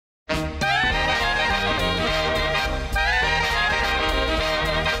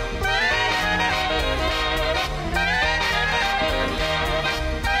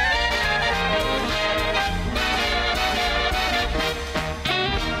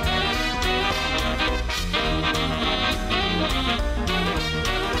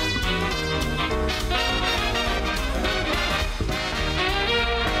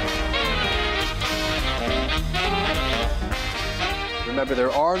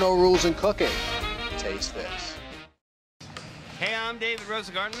are no rules in cooking. Taste this. Hey, I'm David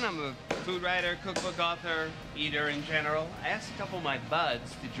Rosengarten. I'm a food writer, cookbook author, eater in general. I asked a couple of my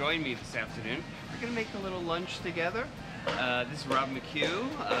buds to join me this afternoon. We're going to make a little lunch together. This is Rob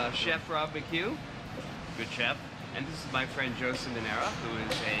McHugh, Chef Rob McHugh, good chef. And this is my friend Joe Simonera, who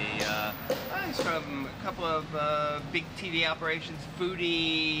is he's from a couple of big TV operations,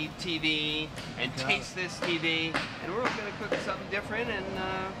 Foodie TV and Taste This TV. And we're going to cook something different and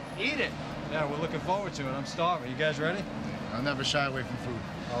eat it. Yeah, we're looking forward to it. I'm starving. You guys ready? I'll never shy away from food.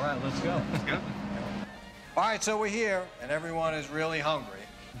 All right, let's go. Let's go. All right, so we're here, and everyone is really hungry.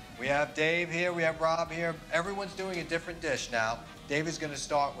 We have Dave here, we have Rob here. Everyone's doing a different dish now. David's going to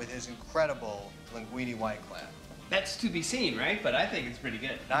start with his incredible linguine white clam. That's to be seen, right? But I think it's pretty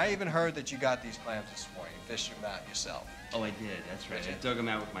good. Now, I even heard that you got these clams this morning. You fished them out yourself. Oh, I did. That's right. Did I you? dug them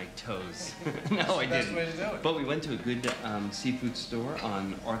out with my toes. No, I didn't. That's the best way to do it. But we went to a good seafood store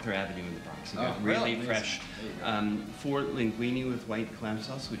on Arthur Avenue in the Bronx. It got Oh, really really? fresh. For linguine with white clam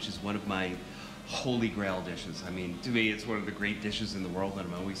sauce, which is one of my holy grail dishes. I mean, to me, it's one of the great dishes in the world, and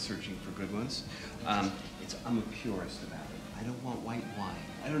I'm always searching for good ones. I'm a purist about it. I don't want white wine.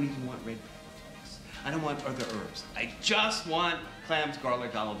 I don't even want red pepper. I don't want other herbs. I just want clams,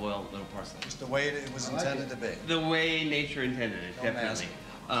 garlic, olive oil, little parsley. Just the way it was intended to be. The way nature intended it, Don't definitely.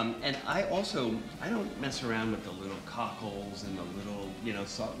 And I don't mess around with the little cockles and the little,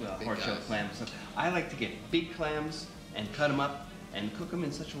 hard shell clams. So I like to get big clams and cut them up and cook them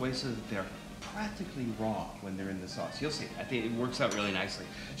in such a way so that they're practically raw when they're in the sauce. You'll see. I think it works out really nicely.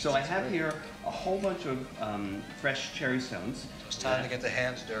 So I have here a whole bunch of fresh cherry stones. It's time to get the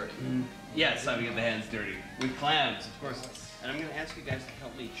hands dirty. Yeah, it's time to get the hands dirty. With clams, of course. And I'm going to ask you guys to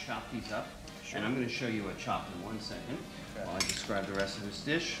help me chop these up. Sure. And I'm going to show you a chop in 1 second while I describe the rest of this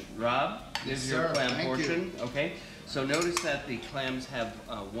dish. Rob, this is your clam portion. Okay. So notice that the clams have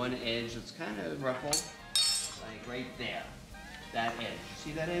one edge that's kind of ruffled, like right there. That edge.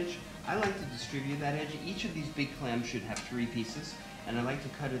 See that edge? I like to distribute that edge. Each of these big clams should have 3 pieces, and I like to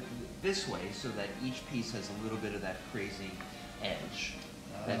cut it this way so that each piece has a little bit of that crazy edge.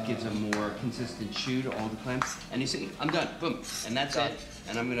 That gives a more consistent chew to all the clams. And you see, I'm done. Boom. And that's it.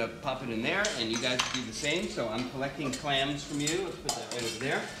 And I'm going to pop it in there, and you guys do the same. So I'm collecting clams from you. Let's put that right over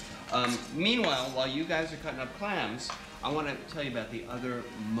there. Meanwhile, while you guys are cutting up clams, I want to tell you about the other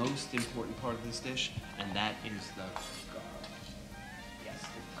most important part of this dish, and that is the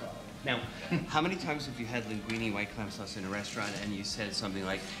Now, how many times have you had linguine white clam sauce in a restaurant and you said something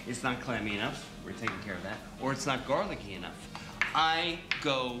like, it's not clammy enough, we're taking care of that, or it's not garlicky enough? I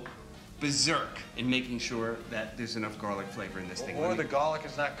go berserk in making sure that there's enough garlic flavor in this thing. Or the garlic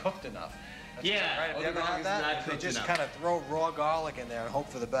is not cooked enough. That's yeah, right. Have or you the ever garlic had is that? not They cooked just enough. kind of throw raw garlic in there and hope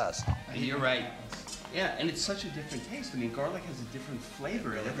for the best. You're right. Yeah, and it's such a different taste. I mean, garlic has a different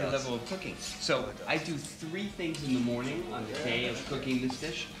flavor at every level of cooking. So I do 3 things in the morning on the day of cooking this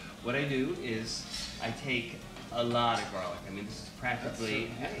dish. What I do is I take a lot of garlic. I mean, this is practically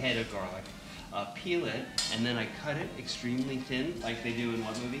a head of garlic. Peel it, and then I cut it extremely thin, like they do in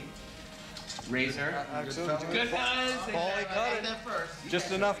what movie? Razor. Goodfellas. Only cut it.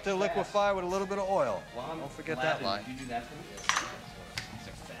 Just enough to liquefy with a little bit of oil. Well, don't forget that line. Did you do that for me? These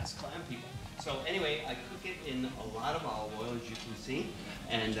are fast clam people. So anyway, I cook it in a lot of olive oil, as you can see,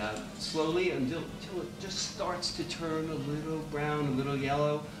 and slowly until it just starts to turn a little brown, a little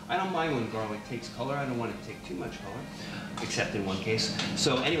yellow. I don't mind when garlic takes color. I don't want it to take too much color, except in one case.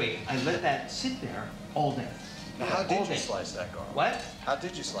 So anyway, I let that sit there all day. Now, how did you slice that garlic? What? How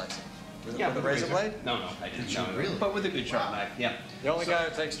did you slice it? With a razor razor blade? No, I didn't. No, really? But with a good sharp knife, yeah. The only guy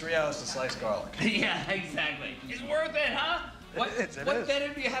who takes 3 hours to slice garlic. Yeah, exactly. It's worth it, huh? What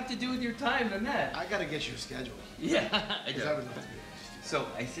better do you have to do with your time than that? I gotta get your schedule. Yeah, I do. I would love to be. So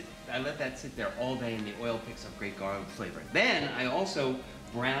I let that sit there all day, and the oil picks up great garlic flavor. Then I also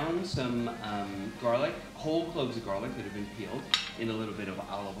brown some garlic, whole cloves of garlic that have been peeled, in a little bit of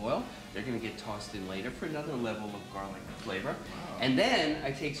olive oil. They're going to get tossed in later for another level of garlic flavor. Wow. And then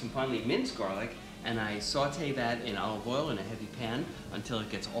I take some finely minced garlic and I saute that in olive oil in a heavy pan until it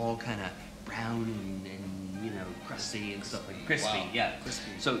gets all kind of brown and crusty and stuff like crispy. Wow. Yeah.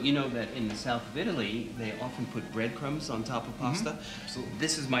 Crispy. So you know that in the south of Italy, they often put breadcrumbs on top of pasta. Absolutely.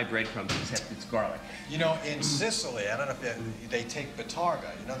 This is my breadcrumbs, except it's garlic. You know, in Sicily, I don't know if they take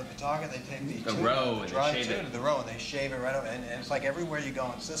batarga. You know the batarga? They take the roe and dried they shave tuna, it. the roe, and they shave it right over. And it's like everywhere you go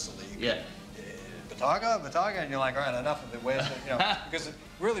in Sicily. Yeah. Batarga, and you're like, all right, enough of it. Where's the, because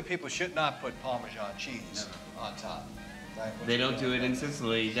really people should not put Parmesan cheese on top. Right? They don't do it in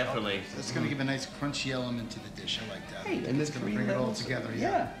Sicily, definitely. It's going to give a nice crunchy element to the dish. I like that. Hey, and it's going to bring it all together.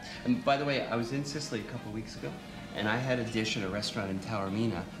 Yeah. And by the way, I was in Sicily a couple of weeks ago, And I had a dish at a restaurant in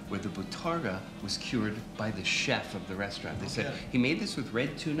Taormina where the buttarga was cured by the chef of the restaurant. They said he made this with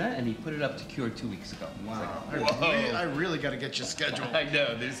red tuna and he put it up to cure 2 weeks ago. Wow. Like, I really got to get your schedule. I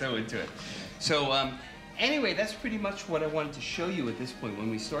know, they're so into it. So anyway, that's pretty much what I wanted to show you at this point. When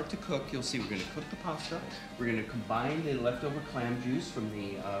we start to cook, you'll see we're going to cook the pasta. We're going to combine the leftover clam juice from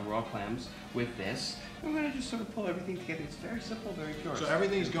the raw clams with this. And we're going to just sort of pull everything together. It's very simple, very pure. So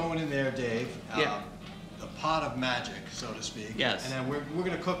everything's going in there, Dave. Yeah. The pot of magic, so to speak. Yes. And then we're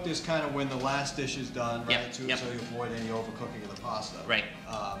going to cook this kind of when the last dish is done, right? Yep, yep. So you avoid any overcooking of the pasta. Right.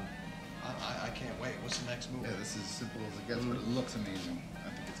 I can't wait. What's the next move? Yeah, this is as simple as it gets, but it looks amazing. I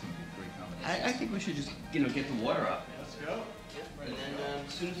think it's going to be a great combination. I think we should just, get the water up. Let's go. And then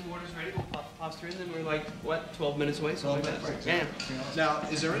as soon as the water's ready, we'll pop the pasta in. Then we're like, what, 12 minutes away? Something like that. Yeah. Now,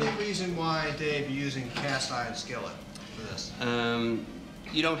 is there any reason why, Dave, you're using cast iron skillet for this?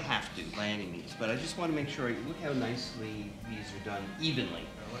 You don't have to by any means, but I just want to make sure. Look how nicely these are done evenly.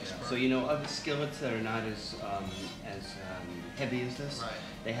 So other skillets that are not as heavy as this, Right.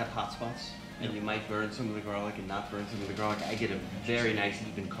 they have hot spots, and you might burn some of the garlic and not burn some of the garlic. I get a very nice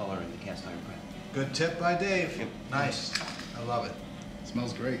even color in the cast iron pan. Good tip by Dave. Yep. Nice. I love it. It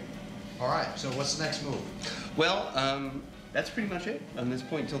smells great. All right, so what's the next move? Well, that's pretty much it on this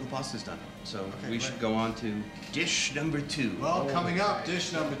point until the pasta's done. So we should go on to dish number 2. Well, coming up,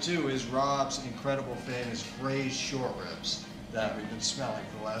 dish number 2 is Rob's incredible famous braised short ribs that we've been smelling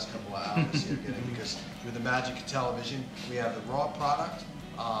for the last couple of hours here, because through the magic of television, we have the raw product,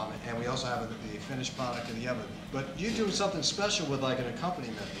 and we also have the finished product in the oven. But you're doing something special with like an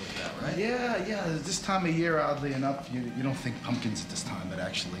accompaniment with that, right? Yeah. This time of year, oddly enough, you don't think pumpkins at this time, but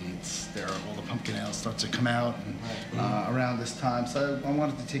actually all the pumpkin ale starts to come out around this time. So I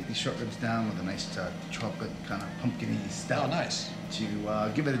wanted to take these short ribs down with a nice chocolate kind of pumpkin-y stout. Oh, nice.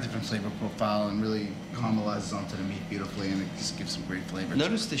 To give it a different flavor profile and really caramelizes onto the meat beautifully, and it just gives some great flavor.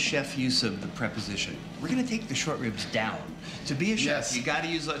 Notice the chef use of the preposition. We're going to take the short ribs down. To be a chef, Yes. you got to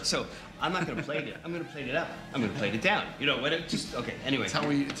use so. I'm not going to plate it. I'm going to plate it up. I'm going to plate it down. Okay. Anyway. It's how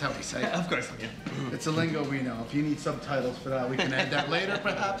we say it. Of course. Yeah. It's a lingo we know. If you need subtitles for that, we can add that later,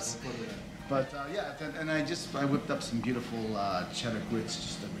 perhaps. But and I whipped up some beautiful cheddar grits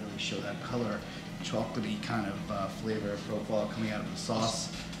just to really show that color, chocolatey kind of flavor profile coming out of the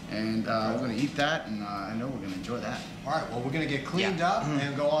sauce. And we're going to eat that, and I know we're going to enjoy that. All right, well, we're going to get cleaned up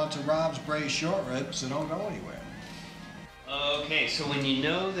and go on to Rob's braised short ribs, so don't go anywhere. Okay, so when you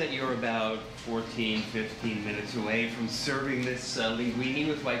know that you're about 14, 15 minutes away from serving this linguine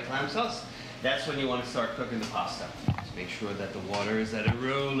with white clam sauce, that's when you want to start cooking the pasta. Just make sure that the water is at a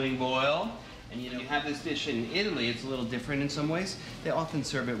rolling boil. And you have this dish in Italy, it's a little different in some ways. They often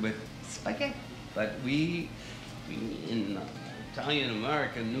serve it with spaghetti. But we in Italian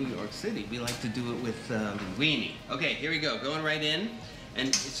America, New York City, we like to do it with linguine. Okay, here we go, going right in. And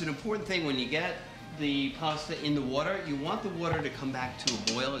it's an important thing when you get the pasta in the water, you want the water to come back to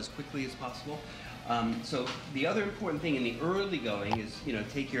a boil as quickly as possible. So the other important thing in the early going is,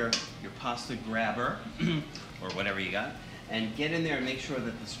 take your pasta grabber or whatever you got and get in there and make sure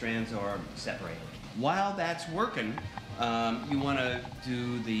that the strands are separated. While that's working, you want to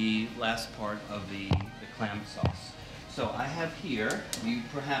do the last part of the clam sauce. So I have here, you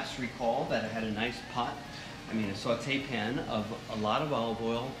perhaps recall that I had a nice pot, a saute pan of a lot of olive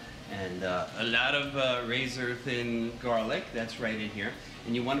oil and a lot of razor thin garlic. That's right in here.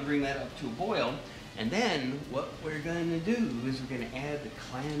 And you want to bring that up to a boil. And then what we're going to do is we're going to add the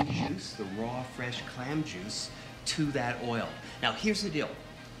clam juice, the raw, fresh clam juice, to that oil. Now, here's the deal.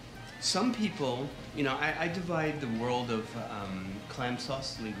 Some people, I divide the world of clam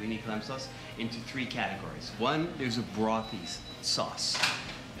sauce, linguine clam sauce, into 3 categories. One, there's a brothy sauce.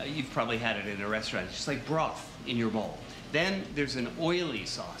 You've probably had it in a restaurant. It's just like broth in your bowl. Then there's an oily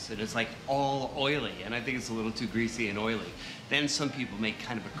sauce, and it's like all oily, and I think it's a little too greasy and oily. Then some people make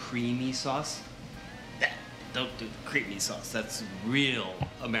kind of a creamy sauce. Don't do the creamy sauce. That's real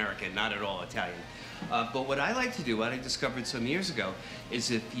American, not at all Italian. But what I like to do, what I discovered some years ago,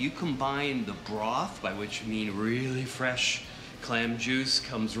 is if you combine the broth, by which I mean really fresh clam juice,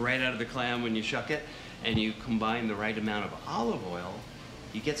 comes right out of the clam when you shuck it, and you combine the right amount of olive oil,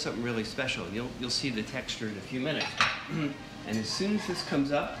 you get something really special. And you'll see the texture in a few minutes. And as soon as this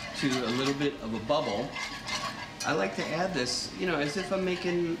comes up to a little bit of a bubble, I like to add this, as if I'm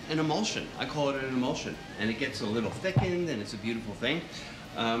making an emulsion. I call it an emulsion. And it gets a little thickened, and it's a beautiful thing.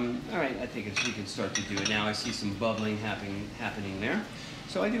 All right, I think we can start to do it now. I see some bubbling happening there.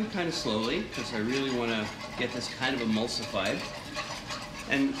 So I do it kind of slowly, because I really want to get this kind of emulsified.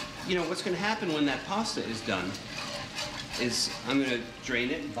 And, what's going to happen when that pasta is done is I'm gonna drain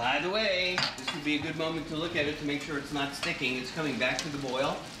it. By the way, this would be a good moment to look at it to make sure it's not sticking. It's coming back to the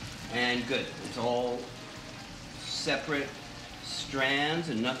boil, and good. It's all separate strands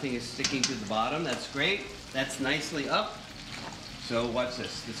and nothing is sticking to the bottom. That's great. That's nicely up. So watch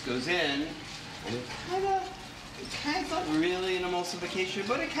this. This goes in, and it's not really an emulsification,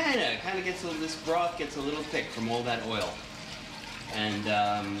 but it kind of gets this broth gets a little thick from all that oil. And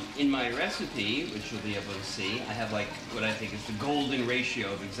in my recipe, which you'll be able to see, I have like what I think is the golden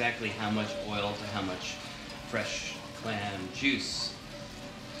ratio of exactly how much oil to how much fresh clam juice.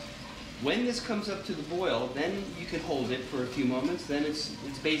 When this comes up to the boil, then you can hold it for a few moments. Then it's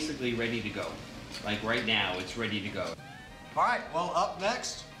basically ready to go. Like right now, it's ready to go. All right, well, up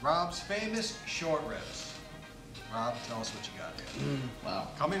next, Rob's famous short ribs. Rob, tell us what you got here. Wow.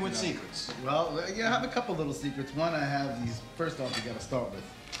 Coming with secrets. Well, yeah, I have a couple little secrets. One, I have these. First off, you got to start with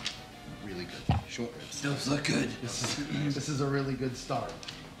really good short ribs. Those look good. This is a really good start.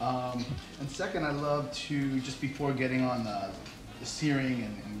 And second, I love to, just before getting on the searing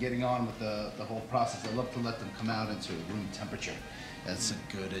and getting on with the whole process, I love to let them come out into room temperature. That's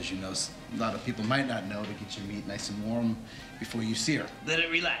good, as you know, a lot of people might not know, to get your meat nice and warm before you sear. Let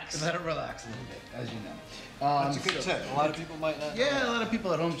it relax. Let it relax a little bit, as you know. That's a good tip. A lot of people might not know. Yeah, a lot of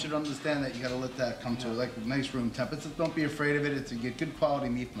people at home should understand that you got to let that come to like nice room temperature. Don't be afraid of it. It's a good quality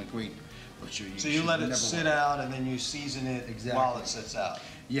meat from a great butcher. So you let it sit out and then you season it while it sits out.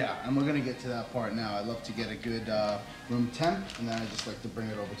 Yeah, and we're gonna get to that part now. I love to get a good room temp, and then I just like to bring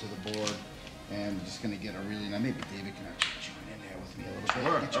it over to the board, and we're just gonna get a really nice. Maybe David can actually join in there with me a little bit.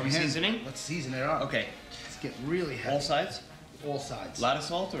 Sure. Get your Are we hands- seasoning? Let's season it up. Okay. Let's get really heavy. All sides? All sides. A lot of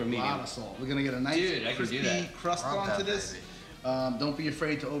salt or A medium? lot of salt. We're gonna get a nice Dude, I can do crispy that. crust Rock onto that, this. baby. Don't be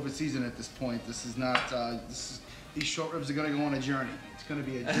afraid to over season at this point. This is not. These short ribs are gonna go on a journey. It's gonna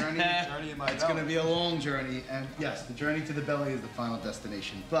be a journey. Journey in my It's belly. gonna be a long journey, and yes, the journey to the belly is the final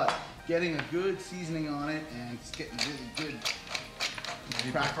destination. But getting a good seasoning on it and just getting really good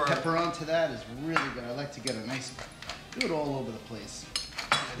You cracked prefer- pepper onto that is really good. I like to get a nice, do it all over the place.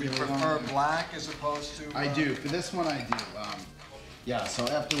 Do you Really prefer long. black as opposed to? I do. For this one, I do. Yeah, so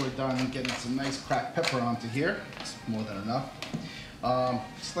after we're done getting some nice cracked pepper onto here, it's more than enough.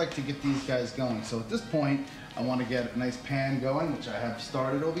 Just like to get these guys going. So at this point, I want to get a nice pan going, which I have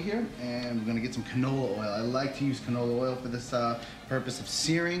started over here, and we're going to get some canola oil. I like to use canola oil for this purpose of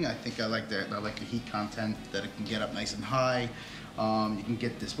searing. I think I like the heat content that it can get up nice and high. You can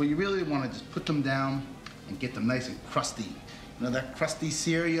get this. Well, you really want to just put them down and get them nice and crusty. You know, that crusty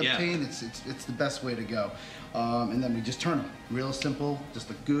sear you obtain, it's the best way to go. And then we just turn them. Real simple, just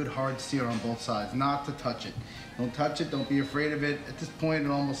a good hard sear on both sides, not to touch it. Don't touch it, don't be afraid of it. At this point, it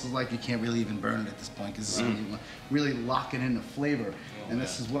almost is like you can't really even burn it at this point, because you really locking in the flavor. And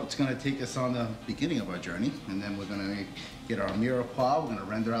this is what's gonna take us on the beginning of our journey. And then we're gonna get our mirepoix, we're gonna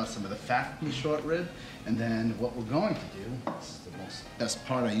render out some of the fat from the short rib. And then what we're going to do, this is the best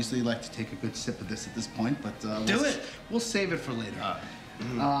part. I usually like to take a good sip of this at this point, but we'll save it for later.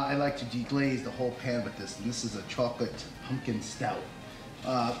 I like to deglaze the whole pan with this, and this is a chocolate pumpkin stout.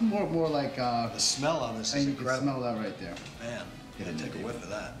 More like The smell on this is and you can incredible. smell that right there. Man, gotta take a whiff of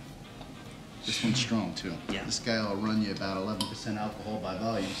that. This one's strong too. Yeah. This guy will run you about 11% alcohol by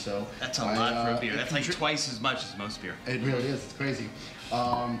volume, so That's a lot for a beer. That's like twice as much as most beer. It really is. It's crazy.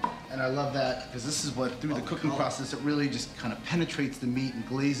 And I love that because this is what, through the cooking process, it really just kind of penetrates the meat and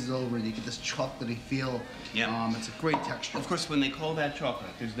glazes over, and you get this chocolatey feel. Yeah. It's a great texture. Of course, when they call that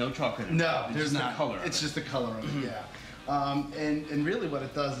chocolate, there's no chocolate in it. No, It's there's just not. the color. It's just the color of it, yeah. And really what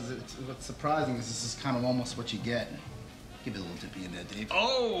it does is, what's surprising is this is kind of almost what you get. Give it a little dippy in there, Dave.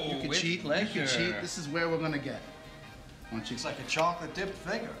 Oh, You can with cheat. pleasure. You can cheat. This is where we're gonna get. Why don't you? It's like a chocolate dipped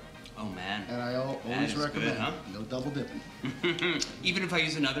finger. Oh man. And I always is good, recommend huh? no double dipping. Even if I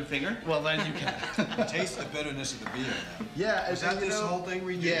use another finger? Well, then you can. Taste the bitterness of the beer now. Yeah. Is that this whole thing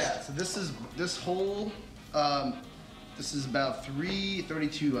reduced? Yeah. So this whole this is about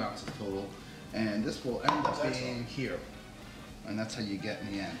 32 ounces total, and this will end up being here, and that's how you get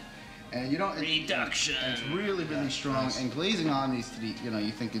in the end. And you don't Reduction. And it's really strong. Nice. And glazing on these, you're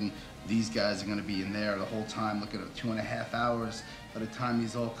thinking these guys are going to be in there the whole time. Look at it, 2.5 hours. By the time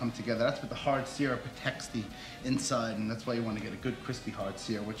these all come together, that's what the hard sear protects the inside, and that's why you want to get a good crispy hard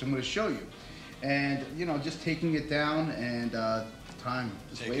sear, which I'm going to show you. And just taking it down and time.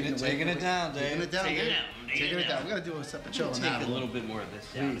 Just Taking waiting, it- taking it down, Dave. Taking it down, Take it Dave. down, take Taking it it down. down. We're gonna do a separate show on Take that. a little bit more of this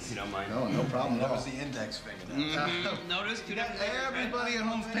down, if you don't mind. No problem at That all. was the index finger. Now. Notice? Everybody at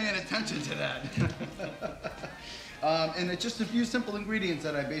home's paying attention to that. And it's just a few simple ingredients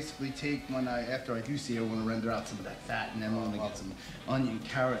that I basically take after I do sear. I want to render out some of that fat, and then I want to get some onion,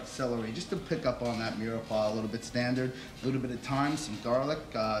 carrot, celery, just to pick up on that mirepoix a little bit standard. A little bit of thyme, some garlic,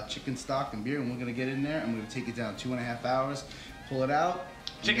 chicken stock, and beer, and we're going to get in there. I'm going to take it down 2.5 hours, pull it out.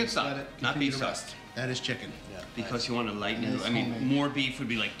 Chicken stock, not beef stock. That is chicken. Yeah. Because you want to lighten it. I homemade. mean, more beef would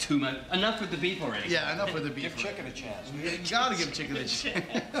be like too much. Enough with the beef already. Yeah, enough with the beef. Give chicken a chance. You gotta give chicken a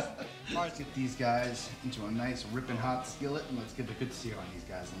chance. Let's get these guys into a nice ripping hot skillet, and let's get a good sear on these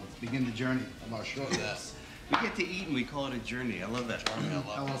guys, and let's begin the journey of our short ribs. We get to eat and we call it a journey. I love that.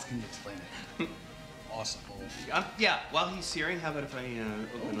 How else can you explain it? Awesome. Yeah, while he's searing, how about if I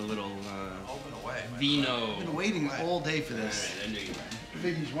open a little Open away. vino? I've been waiting all day for this. I knew you were.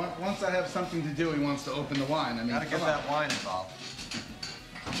 Figures, once I have something to do, he wants to open the wine. I mean, Gotta get come on. that wine involved.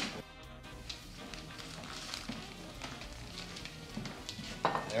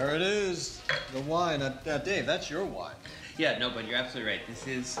 There it is, the wine. Now, Dave, that's your wine. Yeah, no, but you're absolutely right. This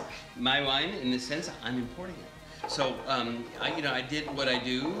is my wine in the sense I'm importing it. So, I did what I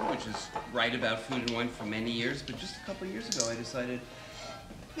do, which is write about food and wine for many years. But just a couple of years ago, I decided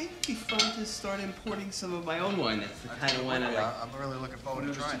maybe it'd be fun to start importing some of my own wine. That's the kind of wine I like. I'm really looking forward to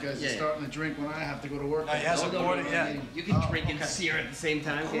Notice trying you guys it. are Yeah. starting to drink when I have to go to work. No, he hasn't poured it yet. You can drink and sear at the same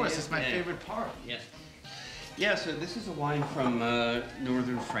time. Of course, it's my favorite part. Yeah. Yeah, so this is a wine from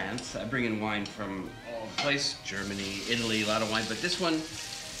northern France. I bring in wine from all over the place, Germany, Italy, a lot of wine, but this one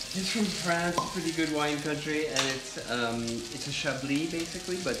is from France, pretty good wine country, and it's a Chablis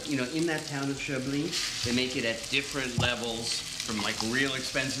basically, but in that town of Chablis, they make it at different levels, from like real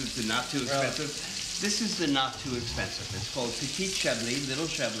expensive to not too expensive. This is the not too expensive. It's called Petit Chablis, Little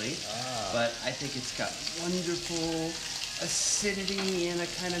Chablis, but I think it's got wonderful acidity and a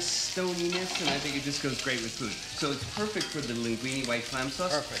kind of stoniness, and I think it just goes great with food. So it's perfect for the linguine white clam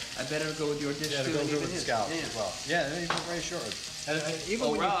sauce. Perfect. I better go with your dish Yeah, to too. go and through even with the his. scallops Yeah. as well. Yeah, they're very short. And even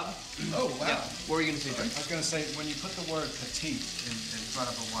Oh, when Rob. Oh, wow. Yeah. What were you going to say, I George? was going to say, when you put the word petite in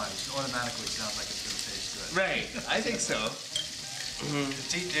front of a wine, it automatically sounds like it's going to taste good. Right. I think so.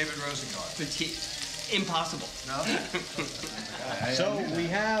 Petite David Rosengarten. Petite. Impossible. No? So we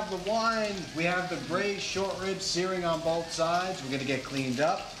have the wine, we have the braised short ribs searing on both sides. We're going to get cleaned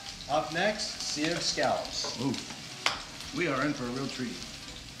up. Up next, seared scallops. Ooh. We are in for a real treat.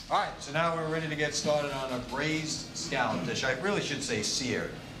 All right, so now we're ready to get started on a braised scallop dish. I really should say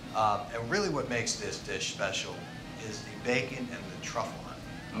seared. And really what makes this dish special is the bacon and the truffle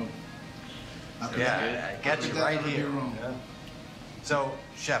honey. Oh. Yeah, it gets you right here. Wrong. Yeah. So,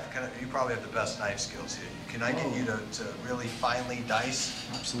 Chef, you probably have the best knife skills here. Can I get you to really finely dice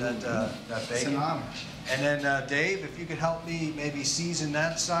Absolutely. that bacon? It's an honor. And then, Dave, if you could help me maybe season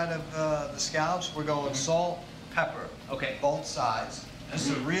that side of the scallops. We're going salt, pepper. Okay. Both sides. This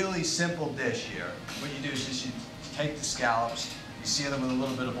is a really simple dish here. What you do is just you take the scallops, you sear them with a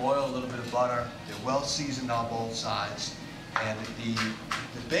little bit of oil, a little bit of butter. They're well seasoned on both sides. And the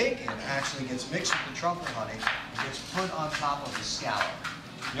bacon actually gets mixed with the truffle honey and gets put on top of the scallop.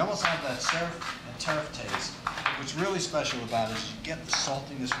 You almost have that surf and turf taste. What's really special about it is you get the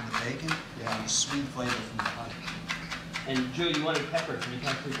saltiness from the bacon and the sweet flavor from the honey. And Joe, you wanted pepper. Can you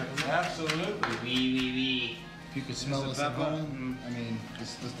pass me pepper? Absolutely. Wee. If you could smell There's this the at pepper. home, I mean, the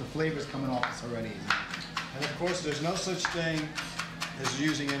flavor's coming off us already. And of course, there's no such thing as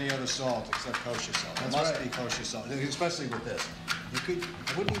using any other salt except kosher salt. It That's must right. be kosher salt, especially with this.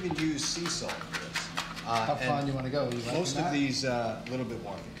 I wouldn't even use sea salt for this. How far you want to go? You liking Most of that? these a little bit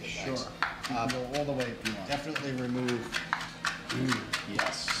more than good. Sure. You can go all the way if you want. Definitely remove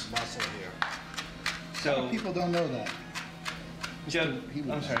Yes. muscle here. So, People don't know that. Joe, He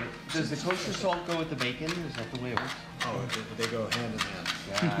would I'm know. sorry. Does the kosher salt go with the bacon? Is that the way it works? Oh, they go hand in hand.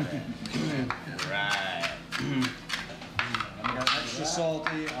 Got it. Right. I got extra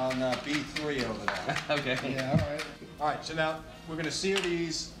salty on B3 over there. Okay. Yeah, all right. All right, so now we're going to sear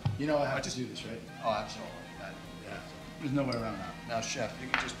these. You know I have to do this, right? Oh, absolutely. Yeah. There's no way around that. Now, Chef, you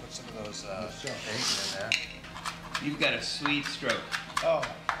can just put some of those Sure. bacon in there. You've got a sweet stroke. Oh,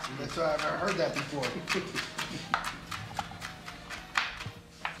 that's right. I've heard that before.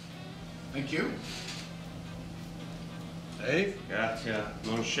 Thank you. Dave? Gotcha,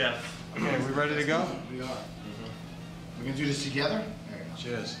 mon chef. Okay, we ready to go? We are. We're gonna do this together. There you go.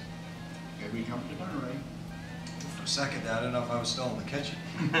 Cheers. Okay, we comfortable, right? For a second there, I didn't know if I was still in the kitchen.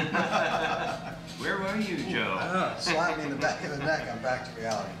 Where were you, Joe? I don't know. Slap me in the back of the neck. I'm back to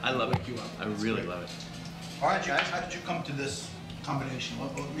reality. I love it. I really love it. All right, you guys. How did you come to this combination?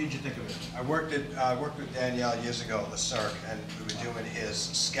 What made you think of it? I worked with Danielle years ago at Le Cirque, and we were doing his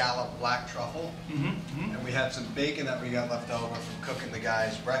scallop black truffle. And we had some bacon that we got left over from cooking the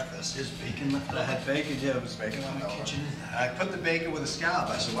guys' breakfast. There's bacon left I had bacon, yeah, it was bacon left over. kitchen is that? I put the bacon with the scallop.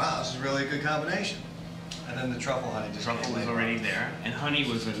 I said, wow, this is really a good combination. And then the truffle honey just Truffle came was later already on. there, and honey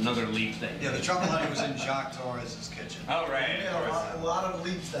was another leap thing. Yeah, the truffle honey was in Jacques Torres's kitchen. Oh, right. A lot of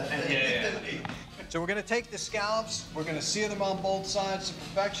leaps that day. Yeah. So we're gonna take the scallops, we're gonna sear them on both sides to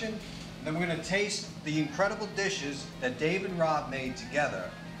perfection, and then we're gonna taste the incredible dishes that Dave and Rob made together,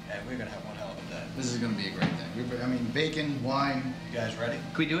 and we're gonna have one hell of a day. This is going to be a great day. I mean, bacon, wine. You guys ready?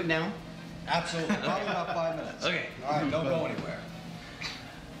 Can we do it now? Absolutely, probably about 5 minutes. Okay. All right, don't go anywhere.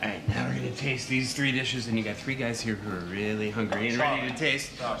 All right, now we're gonna taste these 3 dishes, and you got 3 guys here who are really hungry and ready to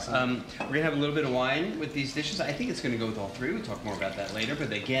taste. We're gonna have a little bit of wine with these dishes. I think it's gonna go with all 3. We'll talk more about that later.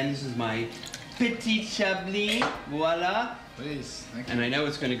 But again, this is my petit chablis. Voila. Please, thank you. And I know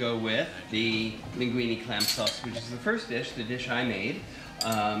it's gonna go with the linguine clam sauce, which is the first dish, the dish I made.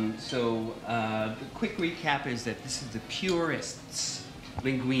 The quick recap is that this is the purists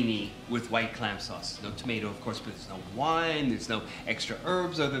linguine with white clam sauce. No tomato, of course, but there's no wine, there's no extra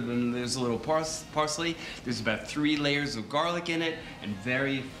herbs other than there's a little parsley. There's about 3 layers of garlic in it and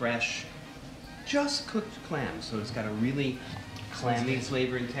very fresh, just cooked clams. So it's got a really clammy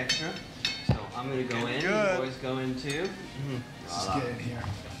flavor and texture. So I'm gonna go in, good. you boys go in too. Let's get in here.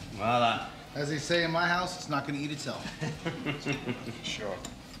 Voila. As they say in my house, it's not going to eat itself. Sure.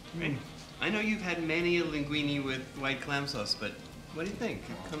 I know you've had many a linguine with white clam sauce, but what do you think?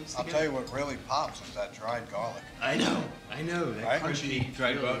 It comes I'll together. tell you what really pops is that dried garlic. I know. That Right? crunchy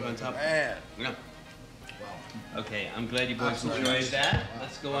dried garlic on top. Man. Yeah. Wow. Okay, I'm glad you boys Absolutely. enjoyed that.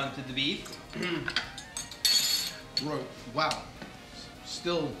 Let's go on to the beef. Wow.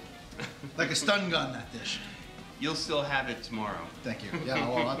 Still like a stun gun, that dish. You'll still have it tomorrow. Thank you. Yeah,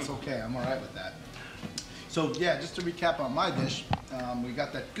 well, that's okay. I'm all right with that. So, yeah, just to recap on my dish, we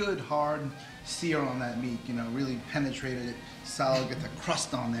got that good, hard sear on that meat, you know, really penetrated it solid, get the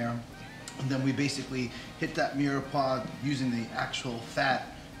crust on there. And then we basically hit that mirepoix using the actual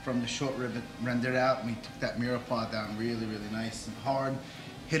fat from the short rib, rendered out, and we took that mirepoix down really, really nice and hard,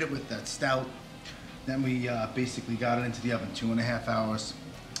 hit it with that stout. Then we basically got it into the oven, 2.5 hours.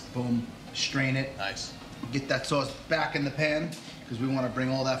 Boom, strain it. Nice. Get that sauce back in the pan because we want to bring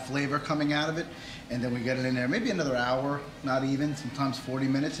all that flavor coming out of it, and then we get it in there maybe another hour, not even, sometimes 40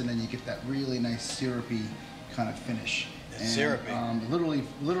 minutes, and then you get that really nice syrupy kind of finish. It's syrupy.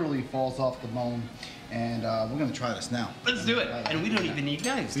 Literally falls off the bone, and we're gonna try this now. Let's do it. And we don't even need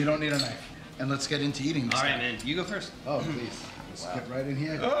knives. We don't need a knife. And let's get into eating this. All right, man. You go first. Oh, please. Let's get right in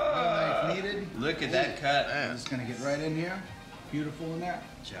here. No knife needed. Look at that cut. I'm just gonna get right in here. Beautiful in there.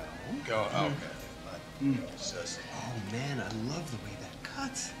 Joe. Go. Okay. Sis. Oh man, I love the way that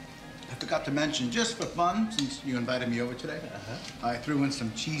cuts. I forgot to mention, just for fun, since you invited me over today, I threw in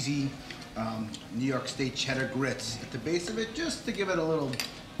some cheesy New York State cheddar grits at the base of it, just to give it a little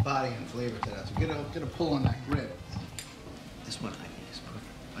body and flavor to that. So get a pull on that grit. This one I think is perfect.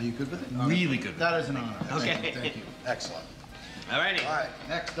 Are you good with it? Really good with That is an honor. Okay. Thank you. Excellent. Alrighty. All right.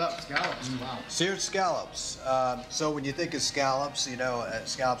 Next up, scallops. Wow. Seared scallops. So when you think of scallops, you know,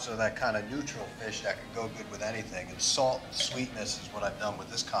 scallops are that kind of neutral fish that can go good with anything. And salt and sweetness is what I've done with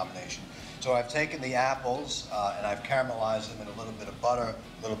this combination. So I've taken the apples and I've caramelized them in a little bit of butter,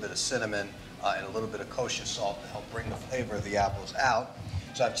 a little bit of cinnamon, and a little bit of kosher salt to help bring the flavor of the apples out.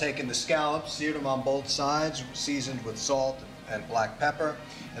 So I've taken the scallops, seared them on both sides, seasoned with salt and black pepper.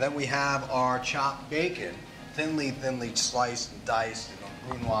 And then we have our chopped bacon, thinly sliced and diced, or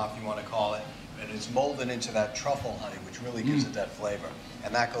brunoise if you want to call it, and it's molded into that truffle honey, which really gives it that flavor.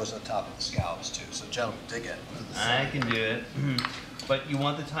 And that goes on top of the scallops too. So gentlemen, dig in. I can do it. But you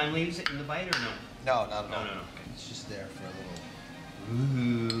want the thyme leaves in the bite or no? No, not at all. No. It's just there for a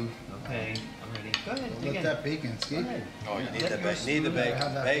little. Ooh. Okay. I'm ready. Go ahead. dig Let in. that bacon Go escape. ahead. Oh, you need Let the your bacon. Need the spoon bacon.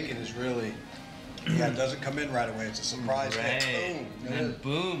 have that Bacon bacon. is really, yeah, it doesn't come in right away. It's a surprise hit. Right. Boom. And then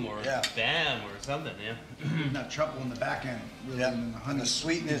boom or Yeah. bam or something. Yeah. That truffle in the back end. Really, Yeah, and then the and honey. the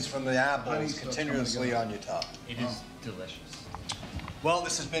sweetness from the Honey apples stuff's continuously coming on your top. It is delicious. Well,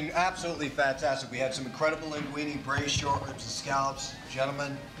 this has been absolutely fantastic. We had some incredible linguine, braised short ribs, and scallops.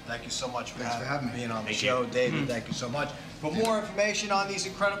 Gentlemen, thank you so much for, Thanks for having me. being on the Thank show. you. David, thank you so much. For more information on these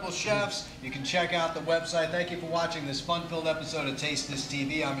incredible chefs, you can check out the website. Thank you for watching this fun-filled episode of Taste This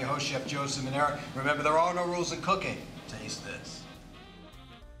TV. I'm your host, Chef Joe Simonera. Remember, there are no rules in cooking. Taste this.